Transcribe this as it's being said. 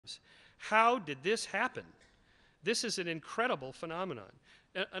How did this happen? This is an incredible phenomenon,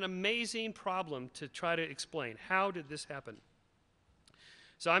 an amazing problem to try to explain. How did this happen?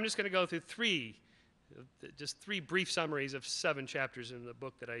 So I'm just going to go through just three brief summaries of 7 chapters in the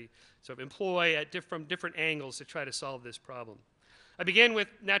book that I sort of employ from different angles to try to solve this problem. I begin with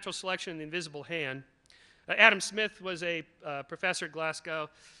natural selection and the invisible hand. Adam Smith was a professor at Glasgow,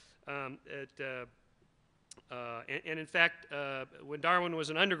 and in fact, when Darwin was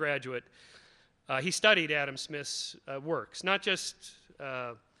an undergraduate, he studied Adam Smith's works, not just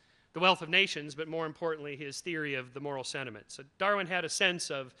The Wealth of Nations, but more importantly, his theory of the moral sentiment. So Darwin had a sense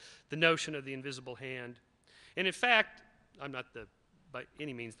of the notion of the invisible hand. And in fact, I'm not by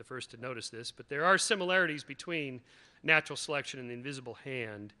any means the first to notice this, but there are similarities between natural selection and the invisible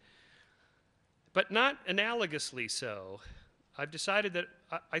hand, but not analogously so. I've decided that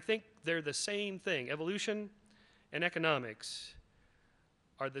I think they're the same thing. Evolution and economics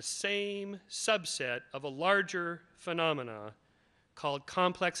are the same subset of a larger phenomena called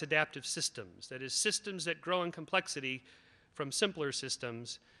complex adaptive systems. That is, systems that grow in complexity from simpler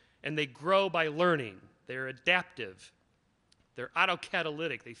systems, and they grow by learning. They're adaptive. They're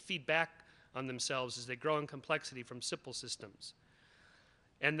autocatalytic. They feed back on themselves as they grow in complexity from simple systems.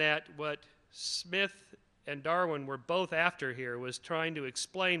 And that what Smith and Darwin were both after here was trying to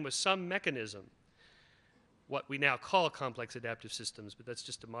explain with some mechanism what we now call complex adaptive systems, but that's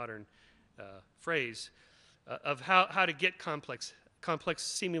just a modern phrase, of how to get complex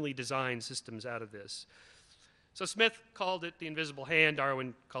seemingly designed systems out of this. So Smith called it the invisible hand,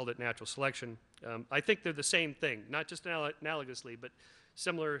 Darwin called it natural selection. I think they're the same thing, not just analogously, but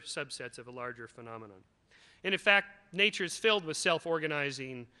similar subsets of a larger phenomenon. And in fact, nature is filled with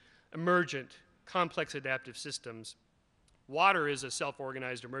self-organizing, emergent, complex adaptive systems. Water is a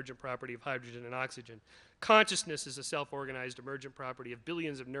self-organized emergent property of hydrogen and oxygen. Consciousness is a self-organized emergent property of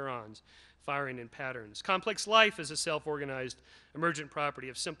billions of neurons firing in patterns. Complex life is a self-organized emergent property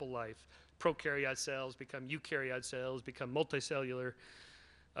of simple life. Prokaryote cells become eukaryote cells, become multicellular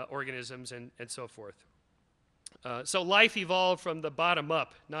organisms, and so forth. So life evolved from the bottom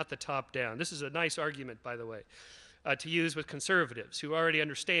up, not the top down. This is a nice argument, by the way, to use with conservatives who already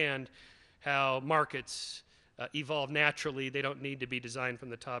understand how markets evolve naturally. They don't need to be designed from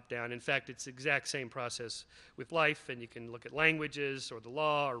the top down. In fact, it's the exact same process with life, and you can look at languages or the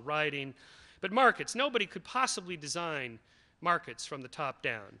law or writing. But markets, nobody could possibly design markets from the top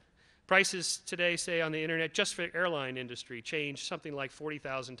down. Prices today, say, on the internet, just for the airline industry, change something like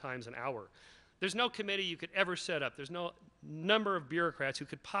 40,000 times an hour. There's no committee you could ever set up. There's no number of bureaucrats who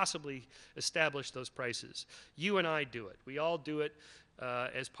could possibly establish those prices. You and I do it. We all do it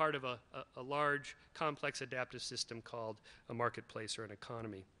as part of a large, complex adaptive system called a marketplace or an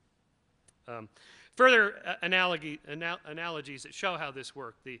economy. Further analogies that show how this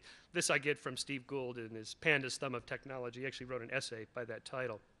worked. This I get from Steve Gould in his Panda's Thumb of Technology. He actually wrote an essay by that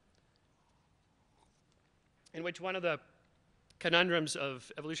title, in which one of the conundrums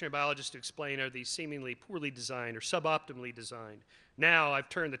of evolutionary biologists to explain are these seemingly poorly designed or suboptimally designed. Now I've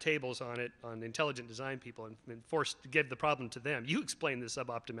turned the tables on it, on intelligent design people, and been forced to give the problem to them. You explain the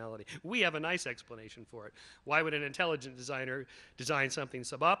suboptimality. We have a nice explanation for it. Why would an intelligent designer design something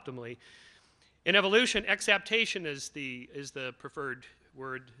suboptimally? In evolution, exaptation is the preferred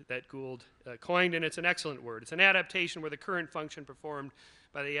word that Gould coined, and it's an excellent word. It's an adaptation where the current function performed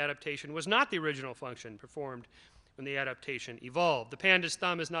by the adaptation was not the original function performed when the adaptation evolved. The panda's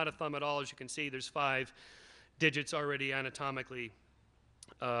thumb is not a thumb at all. As you can see, there's 5 digits already anatomically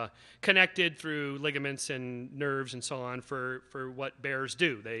connected through ligaments and nerves and so on for what bears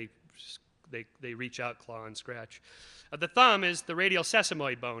do. They reach out, claw, and scratch. The thumb is the radial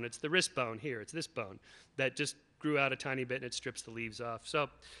sesamoid bone. It's the wrist bone here. It's this bone that just grew out a tiny bit and it strips the leaves off. So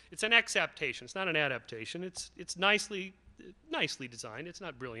it's an exaptation. It's not an adaptation. It's nicely designed. It's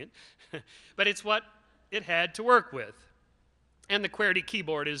not brilliant, but it's what it had to work with. And the QWERTY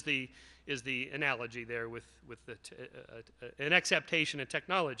keyboard is the analogy there with an exaptation in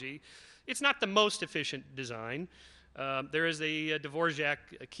technology. It's not the most efficient design. There is a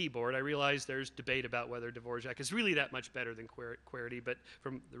Dvorak keyboard. I realize there's debate about whether Dvorak is really that much better than QWERTY, but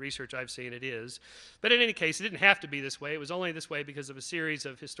from the research I've seen, it is. But in any case, it didn't have to be this way. It was only this way because of a series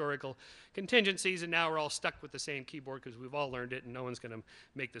of historical contingencies, and now we're all stuck with the same keyboard because we've all learned it, and no one's going to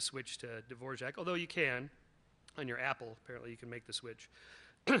make the switch to Dvorak, although you can. On your Apple, apparently, you can make the switch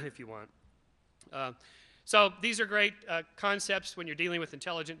if you want. So these are great concepts when you're dealing with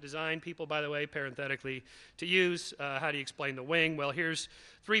intelligent design people, by the way, parenthetically, to use. How do you explain the wing? Well, here's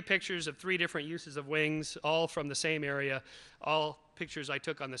 3 pictures of 3 different uses of wings, all from the same area, all pictures I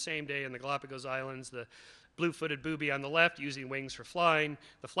took on the same day in the Galapagos Islands. The blue-footed booby on the left, using wings for flying.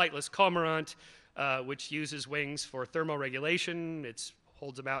 The flightless cormorant, which uses wings for thermoregulation. It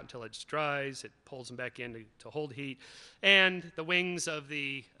holds them out until it dries. It pulls them back in to hold heat. And the wings of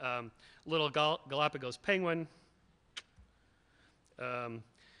the little Galapagos penguin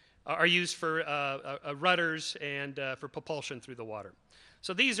are used for rudders and for propulsion through the water.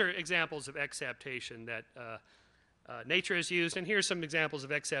 So these are examples of exaptation that nature has used. And here's some examples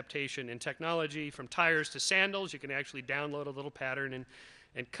of exaptation in technology, from tires to sandals. You can actually download a little pattern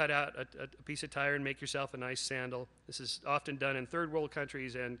and cut out a piece of tire and make yourself a nice sandal. This is often done in third world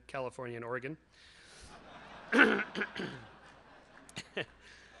countries and California and Oregon. The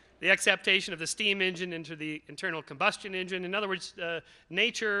exaptation of the steam engine into the internal combustion engine. In other words,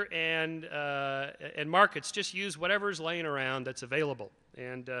 nature and markets just use whatever's laying around that's available.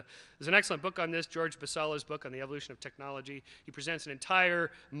 And there's an excellent book on this, George Basala's book on the evolution of technology. He presents an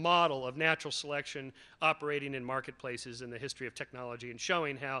entire model of natural selection operating in marketplaces in the history of technology, and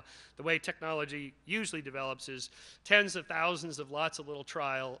showing how the way technology usually develops is tens of thousands of lots of little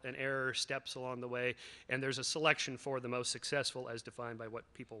trial and error steps along the way, and there's a selection for the most successful as defined by what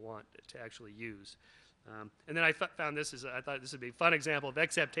people want to actually use. And then I found this I thought this would be a fun example of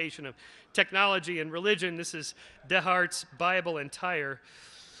exaptation of technology and religion. This is Descartes' Bible and tire.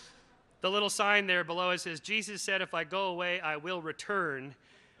 The little sign there below it says, Jesus said, if I go away, I will return.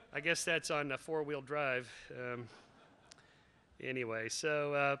 I guess that's on a four-wheel drive. Anyway,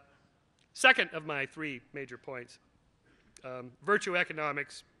 so second of my three major points, virtue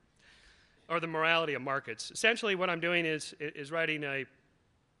economics, or the morality of markets. Essentially what I'm doing is writing a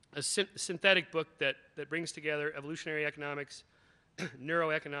synthetic book that brings together evolutionary economics,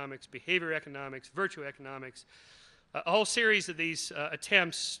 neuroeconomics, behavior economics, virtue economics, a whole series of these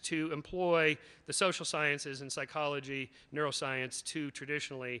attempts to employ the social sciences and psychology, neuroscience to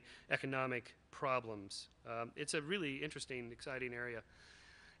traditionally economic problems. It's a really interesting, exciting area.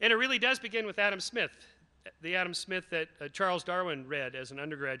 And it really does begin with Adam Smith, the Adam Smith that Charles Darwin read as an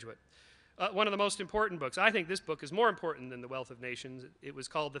undergraduate. One of the most important books. I think this book is more important than The Wealth of Nations. It was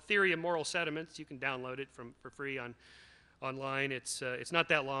called The Theory of Moral Sentiments. You can download it for free online. It's not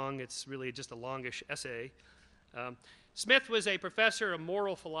that long. It's really just a longish essay. Smith was a professor of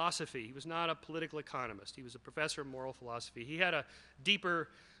moral philosophy. He was not a political economist. He was a professor of moral philosophy. He had a deeper,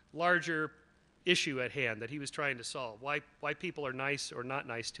 larger issue at hand that he was trying to solve. Why people are nice or not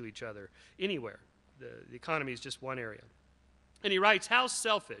nice to each other anywhere. The economy is just one area. And he writes, how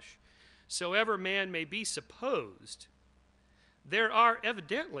selfish soever man may be supposed, there are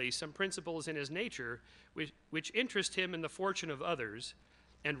evidently some principles in his nature which interest him in the fortune of others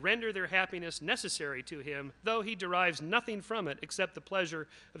and render their happiness necessary to him, though he derives nothing from it except the pleasure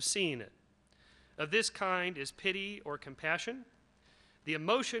of seeing it. Of this kind is pity or compassion, the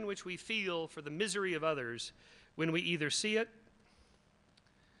emotion which we feel for the misery of others when we either see it.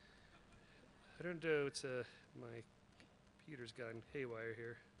 I don't know, my computer's gone haywire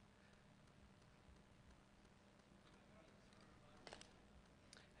here.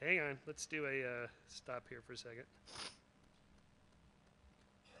 Hang on, let's do a stop here for a second.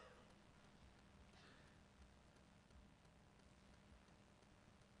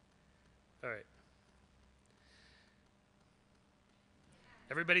 All right.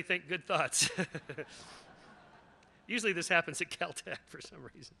 Everybody think good thoughts. Usually this happens at Caltech for some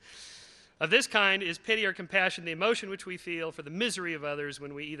reason. Of this kind is pity or compassion, the emotion which we feel for the misery of others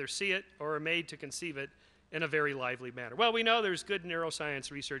when we either see it or are made to conceive it in a very lively manner. Well, we know there's good neuroscience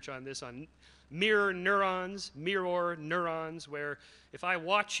research on this, on mirror neurons, where if I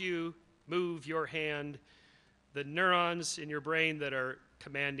watch you move your hand, the neurons in your brain that are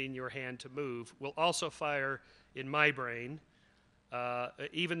commanding your hand to move will also fire in my brain,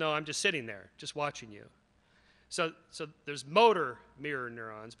 even though I'm just sitting there, just watching you. So there's motor mirror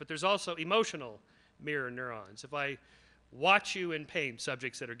neurons, but there's also emotional mirror neurons. If I watch you in pain,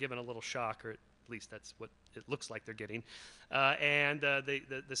 subjects that are given a little shock, or at least that's what it looks like they're getting, and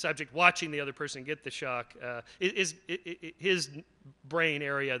the subject watching the other person get the shock, his brain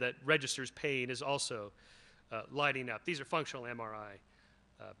area that registers pain is also lighting up. These are functional MRI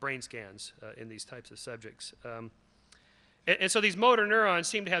brain scans in these types of subjects. And so these motor neurons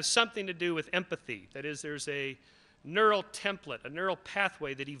seem to have something to do with empathy. That is, there's a neural template, a neural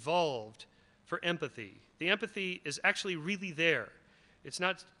pathway that evolved for empathy. The empathy is actually really there. It's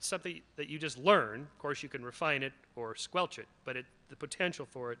not something that you just learn. Of course, you can refine it or squelch it, but the potential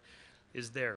for it is there.